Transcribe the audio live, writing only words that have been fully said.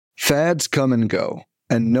Fads come and go,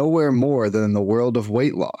 and nowhere more than in the world of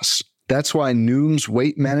weight loss. That's why Noom's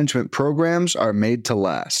weight management programs are made to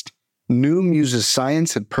last. Noom uses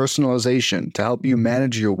science and personalization to help you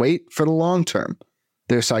manage your weight for the long term.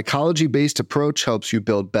 Their psychology-based approach helps you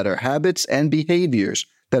build better habits and behaviors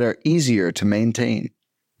that are easier to maintain.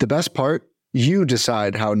 The best part? You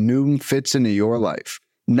decide how Noom fits into your life,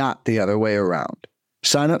 not the other way around.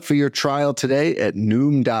 Sign up for your trial today at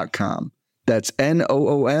Noom.com. That's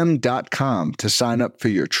Noom.com to sign up for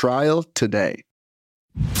your trial today.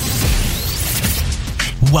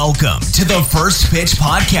 Welcome to the First Pitch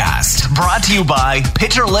Podcast, brought to you by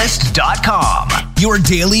PitcherList.com, your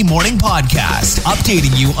daily morning podcast,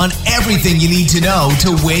 updating you on everything you need to know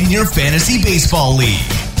to win your fantasy baseball league.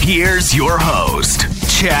 Here's your host,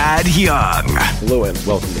 Chad Young. Hello and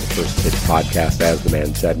welcome to the First Pitch Podcast. As the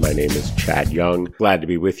man said, my name is Chad Young. Glad to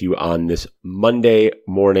be with you on this Monday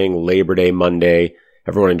morning, Labor Day Monday.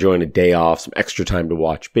 Everyone enjoying a day off, some extra time to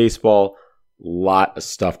watch baseball. Lot of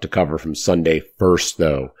stuff to cover from Sunday first,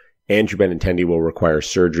 though. Andrew Benintendi will require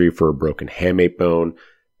surgery for a broken hamate bone.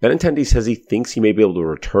 Benintendi says he thinks he may be able to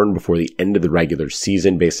return before the end of the regular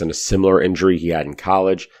season based on a similar injury he had in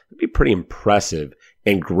college. It'd be pretty impressive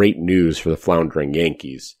and great news for the floundering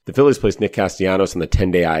Yankees. The Phillies placed Nick Castellanos on the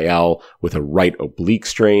 10-day IL with a right oblique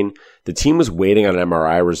strain. The team was waiting on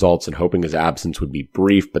MRI results and hoping his absence would be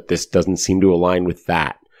brief, but this doesn't seem to align with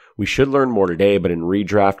that. We should learn more today, but in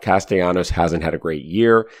redraft, Castellanos hasn't had a great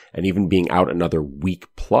year, and even being out another week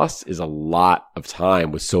plus is a lot of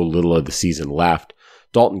time with so little of the season left.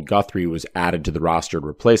 Dalton Guthrie was added to the roster to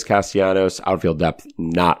replace Castellanos. Outfield depth,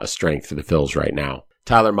 not a strength for the Phils right now.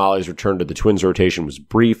 Tyler Mahle's return to the Twins rotation was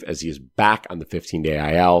brief as he is back on the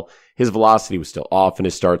 15-day IL. His velocity was still off in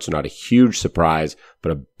his start, so not a huge surprise,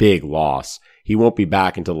 but a big loss. He won't be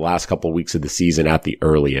back until the last couple of weeks of the season at the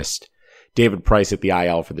earliest. David Price at the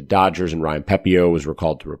IL for the Dodgers, and Ryan Pepiot was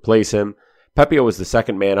recalled to replace him. Pepiot was the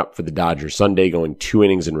second man up for the Dodgers Sunday, going 2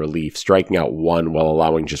 innings in relief, striking out 1 while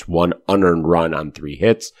allowing just 1 unearned run on 3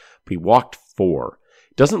 hits, but he walked 4.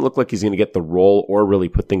 Doesn't look like he's going to get the role or really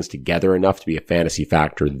put things together enough to be a fantasy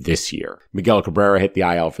factor this year. Miguel Cabrera hit the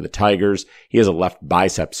IL for the Tigers. He has a left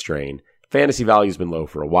bicep strain. Fantasy value's been low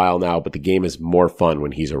for a while now, but the game is more fun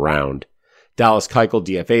when he's around. Dallas Keuchel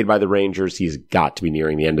DFA'd by the Rangers. He's got to be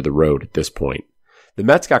nearing the end of the road at this point. The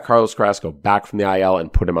Mets got Carlos Carrasco back from the IL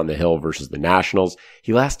and put him on the hill versus the Nationals.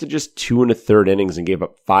 He lasted just 2 1/3 innings and gave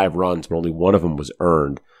up 5 runs, but only 1 of them was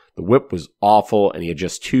earned. The whip was awful, and he had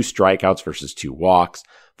just 2 strikeouts versus 2 walks.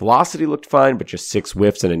 Velocity looked fine, but just 6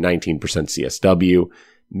 whiffs and a 19% CSW.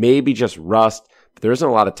 Maybe just rust, but there isn't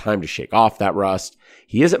a lot of time to shake off that rust.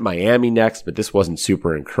 He is at Miami next, but this wasn't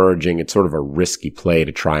super encouraging. It's sort of a risky play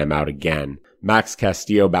to try him out again. Max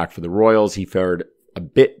Castillo back for the Royals. He fared a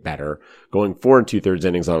bit better, going 4 2/3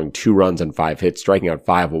 innings, allowing 2 runs and 5 hits, striking out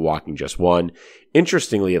 5 while walking just 1.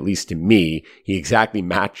 Interestingly, at least to me, he exactly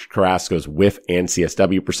matched Carrasco's whiff and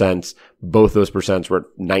CSW percents. Both those percents were at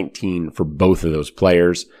 19 for both of those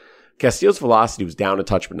players. Castillo's velocity was down a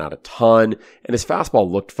touch, but not a ton, and his fastball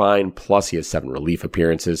looked fine, plus he has 7 relief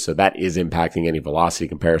appearances, so that is impacting any velocity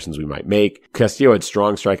comparisons we might make. Castillo had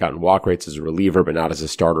strong strikeout and walk rates as a reliever, but not as a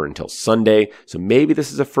starter until Sunday, so maybe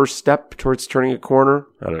this is a first step towards turning a corner?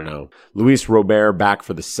 I don't know. Luis Robert back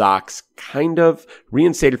for the Sox, kind of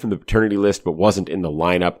reinstated from the paternity list, but wasn't in the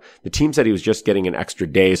lineup. The team said he was just getting an extra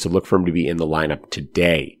day, so look for him to be in the lineup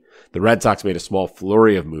today. The Red Sox made a small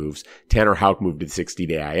flurry of moves. Tanner Houck moved to the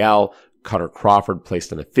 60-day IL. Cutter Crawford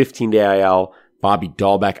placed on the 15-day IL. Bobby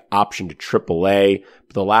Dahlbeck optioned to AAA.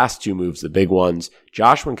 But the last 2 moves, the big ones,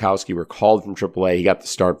 Josh Winkowski recalled from AAA. He got the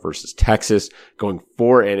start versus Texas, going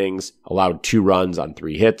 4 innings, allowed 2 runs on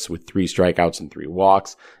 3 hits with 3 strikeouts and 3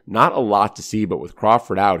 walks. Not a lot to see, but with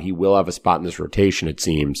Crawford out, he will have a spot in this rotation, it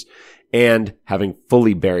seems. And having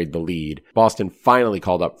fully buried the lead, Boston finally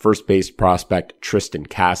called up first base prospect Tristan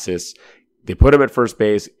Casas. They put him at first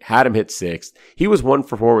base, had him hit 6th. He was 1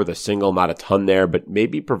 for 4 with a single, not a ton there, but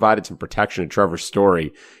maybe provided some protection to Trevor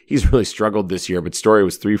Story. He's really struggled this year, but Story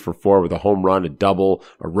was 3 for 4 with a home run, a double,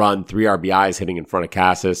 a run, 3 RBIs hitting in front of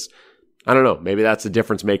Casas. I don't know. Maybe that's a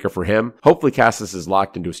difference maker for him. Hopefully Casas is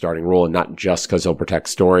locked into a starting role and not just because he'll protect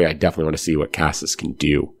Story. I definitely want to see what Casas can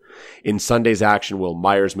do. In Sunday's action, Will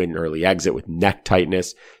Myers made an early exit with neck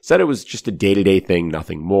tightness, said it was just a day-to-day thing,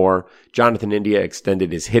 nothing more. Jonathan India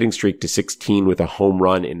extended his hitting streak to 16 with a home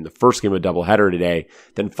run in the first game of doubleheader today,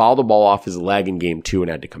 then fouled the ball off his leg in game 2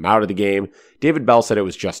 and had to come out of the game. David Bell said it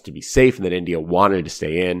was just to be safe and that India wanted to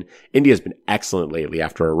stay in. India's been excellent lately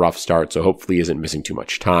after a rough start, so hopefully he isn't missing too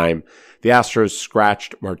much time. The Astros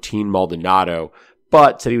scratched Martin Maldonado,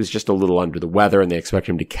 but said he was just a little under the weather and they expect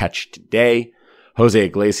him to catch today. Jose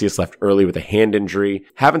Iglesias left early with a hand injury.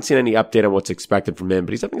 Haven't seen any update on what's expected from him,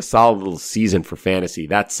 but he's having a solid little season for fantasy.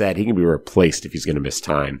 That said, he can be replaced if he's going to miss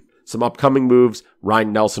time. Some upcoming moves.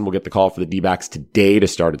 Ryan Nelson will get the call for the D-backs today to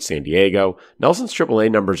start at San Diego. Nelson's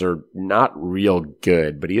AAA numbers are not real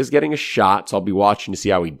good, but he is getting a shot, so I'll be watching to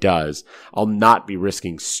see how he does. I'll not be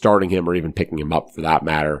risking starting him or even picking him up for that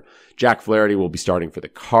matter. Jack Flaherty will be starting for the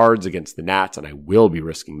Cards against the Nats, and I will be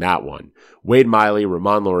risking that one. Wade Miley,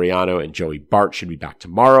 Ramon Laureano, and Joey Bart should be back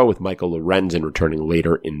tomorrow, with Michael Lorenzen returning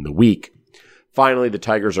later in the week. Finally, the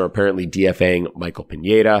Tigers are apparently DFAing Michael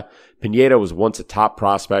Pineda. Pineda was once a top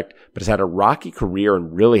prospect, but has had a rocky career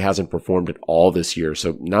and really hasn't performed at all this year,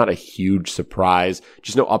 so not a huge surprise.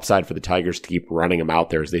 Just no upside for the Tigers to keep running him out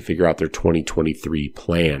there as they figure out their 2023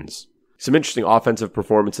 plans. Some interesting offensive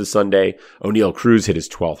performances Sunday. O'Neal Cruz hit his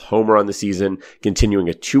 12th homer on the season, continuing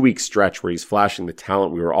a 2-week stretch where he's flashing the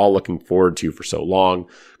talent we were all looking forward to for so long.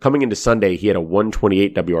 Coming into Sunday, he had a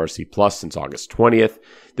 128 WRC plus since August 20th.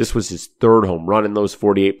 This was his third home run in those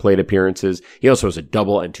 48 plate appearances. He also has a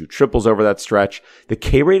double and 2 triples over that stretch. The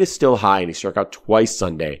K rate is still high and he struck out twice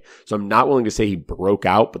Sunday, so I'm not willing to say he broke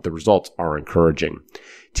out, but the results are encouraging.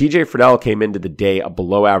 TJ Friedel came into the day a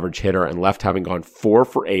below average hitter and left having gone 4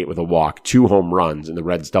 for 8 with a walk, 2 home runs in the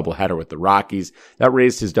Reds doubleheader with the Rockies. That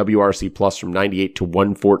raised his WRC plus from 98 to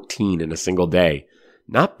 114 in a single day.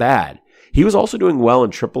 Not bad. He was also doing well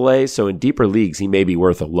in AAA, so in deeper leagues he may be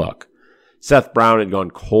worth a look. Seth Brown had gone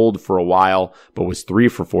cold for a while, but was 3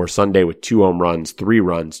 for 4 Sunday with 2 home runs, 3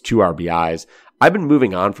 runs, 2 RBIs. I've been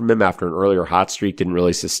moving on from him after an earlier hot streak didn't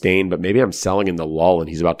really sustain, but maybe I'm selling in the lull and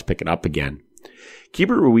he's about to pick it up again.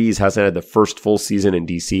 Keibert Ruiz hasn't had the first full season in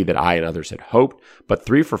DC that I and others had hoped, but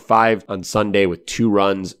 3 for 5 on Sunday with 2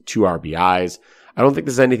 runs, 2 RBIs. I don't think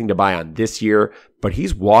there's anything to buy on this year, but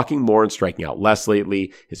he's walking more and striking out less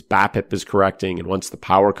lately. His BABIP is correcting, and once the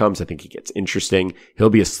power comes, I think he gets interesting. He'll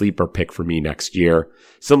be a sleeper pick for me next year.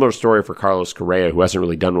 Similar story for Carlos Correa, who hasn't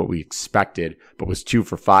really done what we expected, but was 2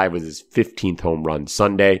 for 5 with his 15th home run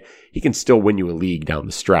Sunday. He can still win you a league down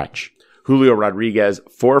the stretch. Julio Rodriguez,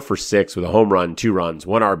 4 for 6 with a home run, 2 runs,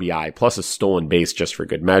 1 RBI, plus a stolen base just for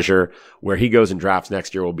good measure. Where he goes in drafts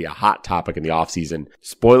next year will be a hot topic in the offseason.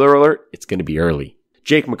 Spoiler alert, it's going to be early.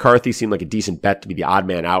 Jake McCarthy seemed like a decent bet to be the odd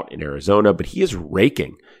man out in Arizona, but he is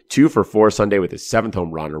raking. 2 for 4 Sunday with his 7th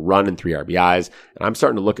home run, a run and 3 RBIs, and I'm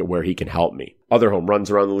starting to look at where he can help me. Other home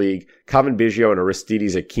runs around the league. Cavan Biggio and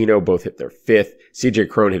Aristides Aquino both hit their 5th. CJ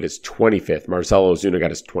Cron hit his 25th. Marcelo Ozuna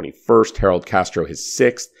got his 21st. Harold Castro his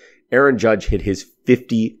 6th. Aaron Judge hit his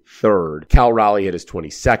 53rd. Cal Raleigh hit his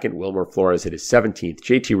 22nd. Wilmer Flores hit his 17th.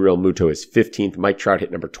 JT Realmuto his 15th. Mike Trout hit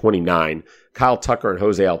number 29. Kyle Tucker and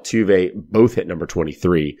Jose Altuve both hit number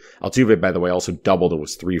 23. Altuve, by the way, also doubled and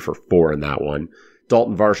was 3 for 4 in that one.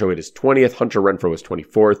 Dalton Varsho hit his 20th. Hunter Renfroe was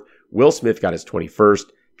 24th. Will Smith got his 21st.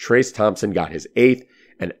 Trace Thompson got his 8th.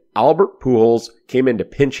 And Albert Pujols came in to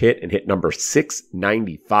pinch hit and hit number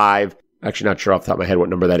 695. Actually not sure off the top of my head what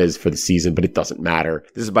number that is for the season, but it doesn't matter.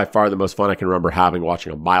 This is by far the most fun I can remember having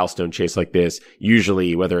watching a milestone chase like this.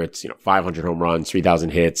 Usually, whether it's 500 home runs,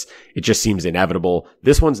 3,000 hits, it just seems inevitable.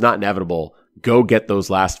 This one's not inevitable. Go get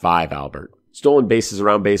those last 5, Albert. Stolen bases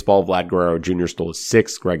around baseball. Vlad Guerrero Jr. stole his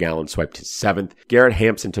 6th. Greg Allen swiped his 7th. Garrett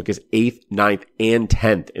Hampson took his 8th, 9th, and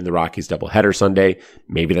 10th in the Rockies doubleheader Sunday.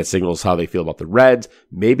 Maybe that signals how they feel about the Reds.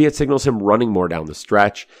 Maybe it signals him running more down the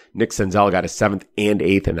stretch. Nick Senzel got his 7th and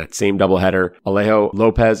 8th in that same doubleheader. Alejo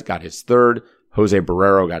Lopez got his 3rd. Jose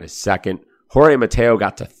Barrero got his 2nd. Jorge Mateo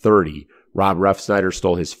got to 30. Rob Refsnyder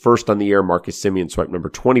stole his 1st on the year. Marcus Semien swiped number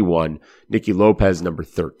 21. Nicky Lopez, number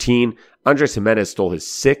 13. Andres Jimenez stole his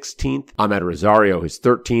 16th. Ahmed Rosario, his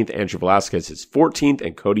 13th. Andrew Velasquez, his 14th.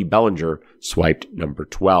 And Cody Bellinger swiped number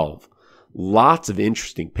 12. Lots of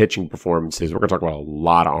interesting pitching performances. We're going to talk about a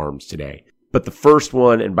lot of arms today. But the first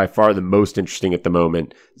one, and by far the most interesting at the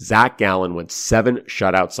moment, Zach Gallen went 7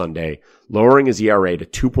 shutout Sunday, lowering his ERA to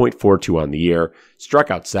 2.42 on the year,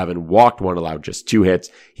 struck out 7, walked 1, allowed just 2 hits.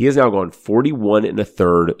 He has now gone 41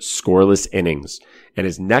 1/3 scoreless innings, and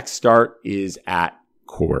his next start is at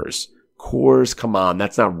Coors. Coors, come on,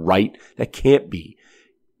 that's not right. That can't be.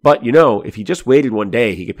 But, if he just waited one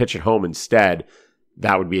day, he could pitch at home instead.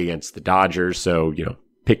 That would be against the Dodgers, so,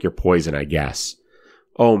 pick your poison, I guess.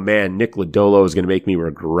 Oh man, Nick Lodolo is going to make me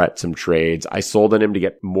regret some trades. I sold on him to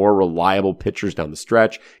get more reliable pitchers down the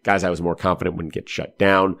stretch. Guys I was more confident wouldn't get shut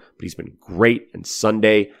down, but he's been great. And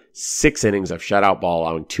Sunday, 6 innings of shutout ball,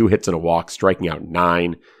 allowing 2 hits and a walk, striking out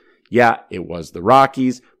 9. Yeah, it was the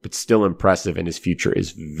Rockies, but still impressive, and his future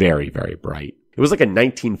is very, very bright. It was like a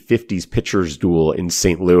 1950s pitcher's duel in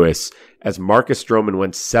St. Louis as Marcus Stroman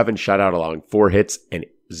went 7 shutout, allowing 4 hits and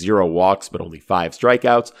 0 walks, but only 5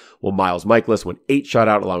 strikeouts, while Miles Mikolas went 8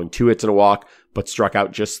 shutout, allowing 2 hits and a walk, but struck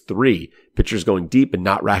out just 3. Pitchers going deep and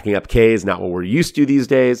not racking up Ks, not what we're used to these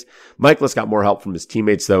days. Mikolas got more help from his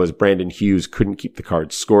teammates, though, as Brandon Hughes couldn't keep the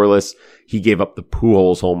Cards scoreless. He gave up the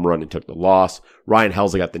Pujols home run and took the loss. Ryan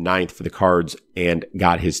Helsley got the 9th for the Cards and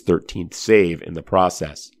got his 13th save in the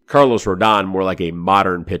process. Carlos Rodon, more like a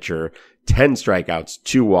modern pitcher, 10 strikeouts,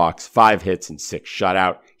 2 walks, 5 hits, and 6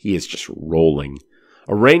 shutout. He is just rolling.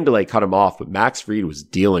 A rain delay cut him off, but Max Fried was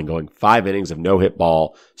dealing, going 5 innings of no-hit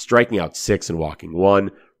ball, striking out 6 and walking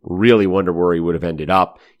 1. Really wonder where he would have ended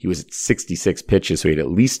up. He was at 66 pitches, so he had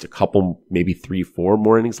at least a couple, maybe 3-4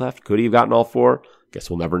 more innings left. Could he have gotten all 4? Guess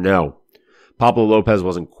we'll never know. Pablo Lopez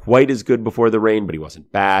wasn't quite as good before the rain, but he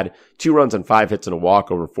wasn't bad. 2 runs on 5 hits and a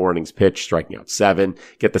walk over 4 innings pitched, striking out 7.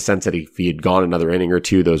 Get the sense that if he had gone another inning or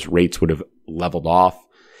 2, those rates would have leveled off.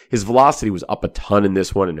 His velocity was up a ton in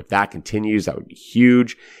this one, and if that continues, that would be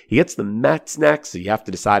huge. He gets the Mets next, so you have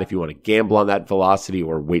to decide if you want to gamble on that velocity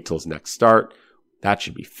or wait till his next start. That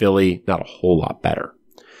should be Philly, not a whole lot better.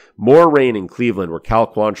 More rain in Cleveland, where Cal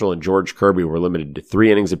Quantrill and George Kirby were limited to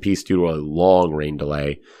 3 innings apiece due to a long rain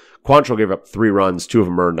delay. Quantrill gave up 3 runs, 2 of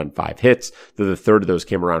them earned on 5 hits, though the third of those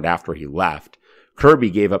came around after he left.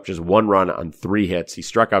 Kirby gave up just 1 run on 3 hits. He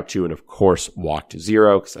struck out 2 and, of course, walked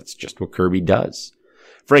 0, because that's just what Kirby does.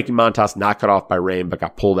 Frankie Montas not cut off by rain, but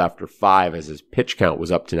got pulled after 5 as his pitch count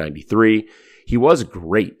was up to 93. He was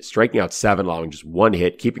great, striking out 7, allowing just 1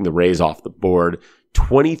 hit, keeping the Rays off the board.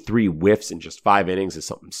 23 whiffs in just 5 innings is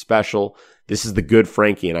something special. This is the good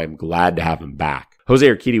Frankie, and I'm glad to have him back. Jose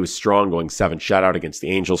Urquidy was strong, going 7 shutout against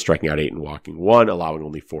the Angels, striking out 8 and walking 1, allowing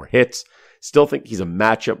only 4 hits. Still think he's a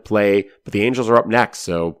matchup play, but the Angels are up next,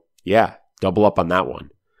 so yeah, double up on that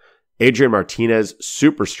one. Adrian Martinez,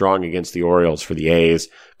 super strong against the Orioles for the A's,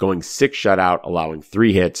 going 6 shutout, allowing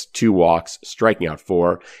 3 hits, 2 walks, striking out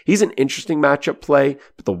 4. He's an interesting matchup play,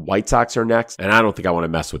 but the White Sox are next, and I don't think I want to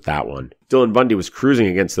mess with that one. Dylan Bundy was cruising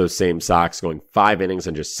against those same Sox, going 5 innings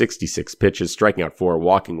and just 66 pitches, striking out 4,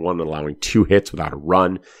 walking 1, and allowing 2 hits without a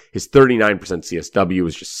run. His 39% CSW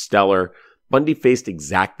was just stellar. Bundy faced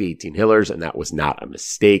exactly 18 hitters, and that was not a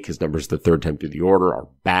mistake. His numbers the third time through the order are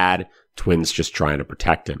bad. Twins just trying to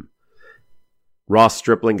protect him. Ross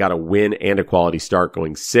Stripling got a win and a quality start,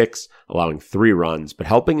 going 6, allowing 3 runs, but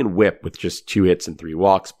helping in whip with just 2 hits and 3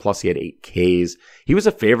 walks, plus he had 8 Ks. He was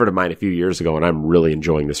a favorite of mine a few years ago, and I'm really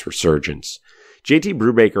enjoying this resurgence. JT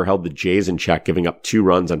Brubaker held the Jays in check, giving up 2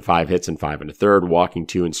 runs on 5 hits and 5 1/3, walking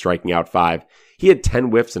 2 and striking out 5. He had 10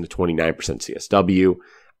 whiffs and a 29% CSW.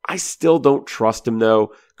 I still don't trust him,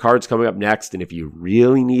 though. Cards coming up next, and if you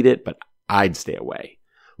really need it, but I'd stay away.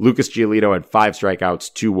 Lucas Giolito had 5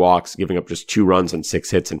 strikeouts, 2 walks, giving up just 2 runs on 6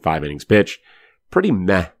 hits and 5 innings pitched. Pretty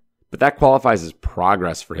meh, but that qualifies as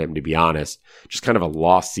progress for him, to be honest. Just kind of a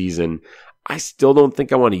lost season. I still don't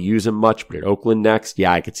think I want to use him much, but at Oakland next,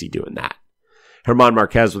 yeah, I could see doing that. German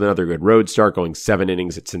Marquez with another good road start, going 7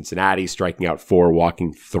 innings at Cincinnati, striking out 4,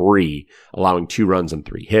 walking 3, allowing 2 runs and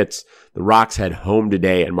 3 hits. The Rocks head home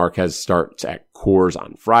today, and Marquez starts at Coors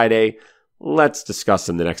on Friday. Let's discuss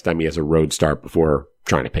him the next time he has a road start before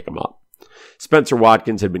trying to pick him up. Spencer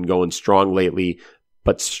Watkins had been going strong lately,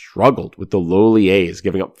 but struggled with the lowly A's,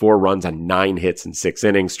 giving up 4 runs on 9 hits in 6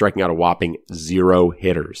 innings, striking out a whopping 0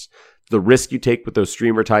 hitters. The risk you take with those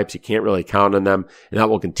streamer types, you can't really count on them, and that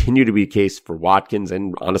will continue to be the case for Watkins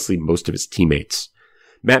and honestly most of his teammates.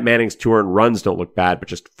 Matt Manning's 2 earned runs don't look bad, but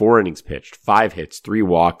just 4 innings pitched, 5 hits, 3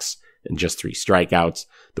 walks, and just 3 strikeouts.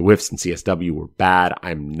 The whiffs and CSW were bad.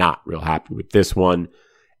 I'm not real happy with this one.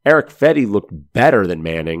 Eric Fedde looked better than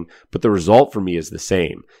Manning, but the result for me is the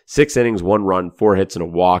same. 6 innings, 1 run, 4 hits, and a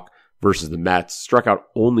walk versus the Mets. Struck out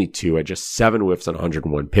only 2 at just 7 whiffs on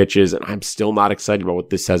 101 pitches, and I'm still not excited about what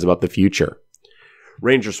this says about the future.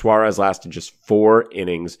 Ranger Suarez lasted just 4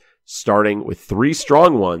 innings, starting with 3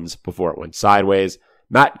 strong ones before it went sideways.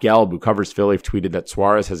 Matt Gelb, who covers Philly, tweeted that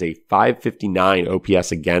Suarez has a .559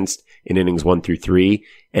 OPS against in innings 1 through 3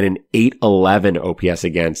 and an .811 OPS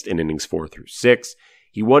against in innings 4 through 6.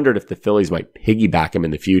 He wondered if the Phillies might piggyback him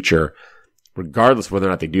in the future. Regardless of whether or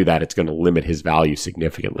not they do that, it's going to limit his value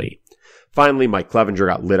significantly. Finally, Mike Clevenger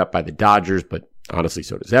got lit up by the Dodgers, but honestly,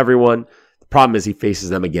 so does everyone. The problem is he faces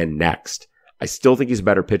them again next. I still think he's a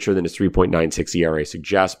better pitcher than his 3.96 ERA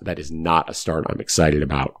suggests, but that is not a start I'm excited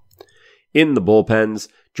about. In the bullpens,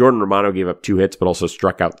 Jordan Romano gave up 2 hits, but also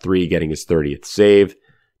struck out 3, getting his 30th save.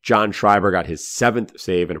 John Schreiber got his 7th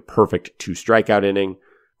save in a perfect 2 strikeout inning.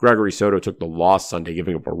 Gregory Soto took the loss Sunday,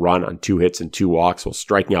 giving up a run on 2 hits and 2 walks while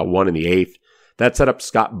striking out 1 in the 8th. That set up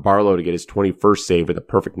Scott Barlow to get his 21st save with a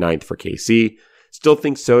perfect 9th for KC. Still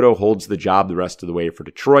think Soto holds the job the rest of the way for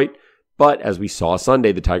Detroit, But as we saw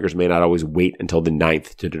Sunday, the Tigers may not always wait until the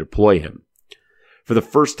 9th to deploy him. For the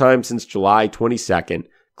first time since July 22nd,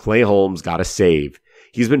 Clay Holmes got a save.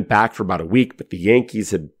 He's been back for about a week, but the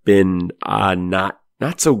Yankees have been not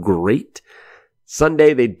so great.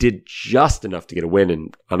 Sunday, they did just enough to get a win,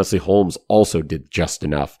 and honestly, Holmes also did just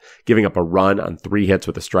enough, giving up a run on 3 hits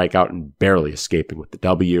with a strikeout and barely escaping with the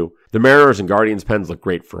W. The Mariners and Guardians pens looked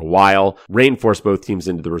great for a while. Rain forced both teams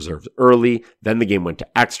into the reserves early. Then the game went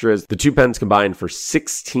to extras. The two pens combined for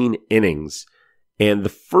 16 innings. And the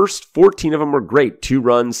first 14 of them were great. 2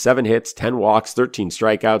 runs, 7 hits, 10 walks, 13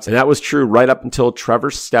 strikeouts. And that was true right up until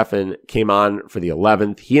Trevor Stephan came on for the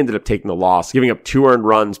 11th. He ended up taking the loss, giving up 2 earned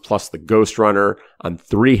runs plus the ghost runner on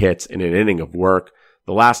 3 hits in an inning of work.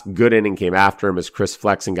 The last good inning came after him as Chris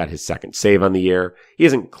Flexen got his second save on the year. He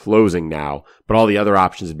isn't closing now, but all the other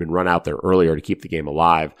options had been run out there earlier to keep the game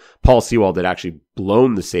alive. Paul Sewald had actually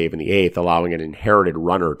blown the save in the 8th, allowing an inherited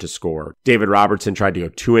runner to score. David Robertson tried to go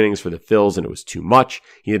 2 innings for the Phils, and it was too much.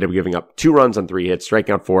 He ended up giving up 2 runs on 3 hits,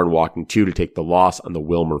 striking out 4 and walking 2 to take the loss on the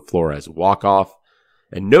Wilmer Flores walk-off.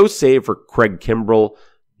 And no save for Craig Kimbrell.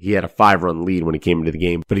 He had a 5-run lead when he came into the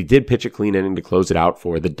game, but he did pitch a clean inning to close it out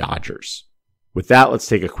for the Dodgers. With that, let's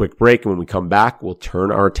take a quick break, and when we come back, we'll turn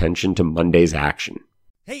our attention to Monday's action.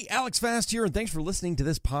 Hey, Alex Fast here, and thanks for listening to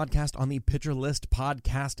this podcast on the Pitcher List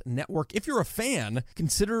Podcast Network. If you're a fan,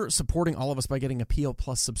 consider supporting all of us by getting a PL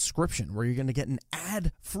Plus subscription, where you're going to get an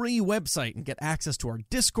ad-free website and get access to our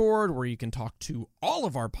Discord, where you can talk to all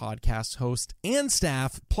of our podcast hosts and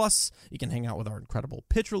staff. Plus, you can hang out with our incredible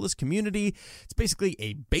Pitcher List community. It's basically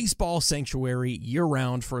a baseball sanctuary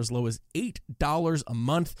year-round for as low as $8 a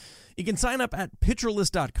month. You can sign up at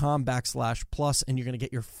pitcherlist.com/plus, and you're going to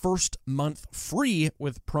get your first month free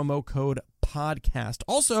with promo code podcast.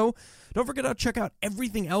 Also, don't forget to check out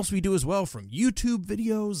everything else we do as well, from YouTube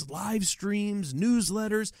videos, live streams,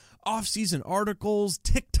 newsletters, off-season articles,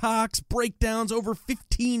 TikToks, breakdowns, over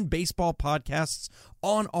 15 baseball podcasts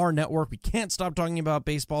on our network. We can't stop talking about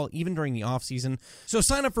baseball even during the off-season. So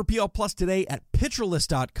sign up for PL Plus today at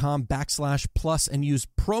pitcherlist.com/plus and use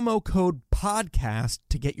promo code podcast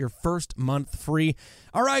to get your first month free.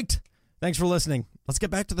 All right. Thanks for listening. Let's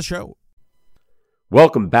get back to the show.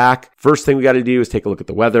 Welcome back. First thing we got to do is take a look at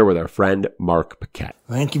the weather with our friend Mark Paquette.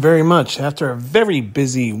 Thank you very much. After a very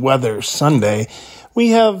busy weather Sunday,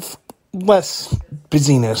 we have less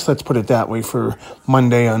busyness, let's put it that way, for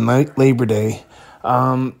Monday on Labor Day.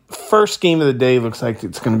 First game of the day looks like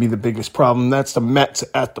it's going to be the biggest problem. That's the Mets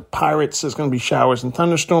at the Pirates. There's going to be showers and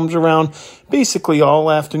thunderstorms around basically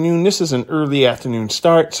all afternoon. This is an early afternoon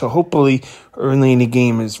start, so hopefully early in the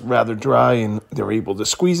game is rather dry and they're able to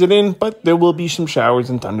squeeze it in, but there will be some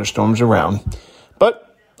showers and thunderstorms around.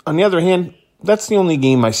 But on the other hand, that's the only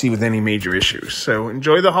game I see with any major issues. So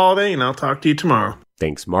enjoy the holiday, and I'll talk to you tomorrow.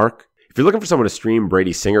 Thanks, Mark. If you're looking for someone to stream,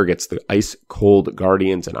 Brady Singer gets the ice-cold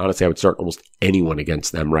Guardians, and honestly, I would start almost anyone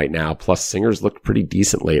against them right now. Plus, Singer's looked pretty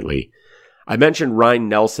decent lately. I mentioned Ryan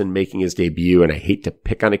Nelson making his debut, and I hate to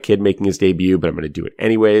pick on a kid making his debut, but I'm going to do it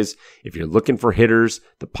anyways. If you're looking for hitters,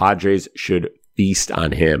 the Padres should feast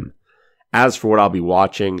on him. As for what I'll be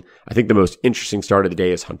watching, I think the most interesting start of the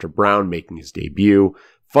day is Hunter Brown making his debut.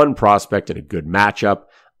 Fun prospect and a good matchup.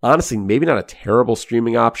 Honestly, maybe not a terrible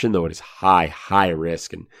streaming option, though it is high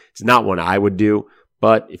risk, and it's not one I would do.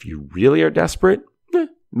 But if you really are desperate,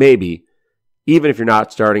 maybe. Even if you're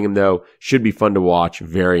not starting him, though, should be fun to watch.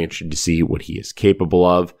 Very interested to see what he is capable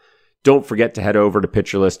of. Don't forget to head over to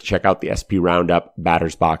Pitcher List to check out the SP Roundup,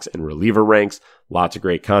 Batter's Box, and Reliever Ranks. Lots of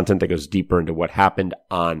great content that goes deeper into what happened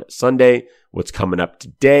on Sunday, what's coming up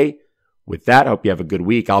today. With that, I hope you have a good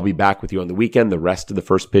week. I'll be back with you on the weekend. The rest of the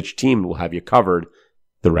First Pitch team will have you covered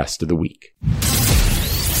the rest of the week.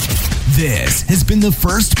 This has been the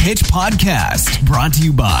First Pitch Podcast, brought to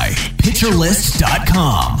you by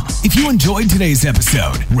PitcherList.com. If you enjoyed today's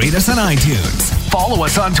episode, rate us on iTunes, follow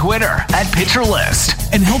us on Twitter at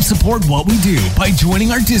PitcherList, and help support what we do by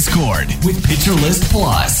joining our Discord with PitcherList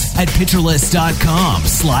Plus at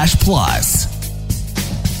PitcherList.com/plus.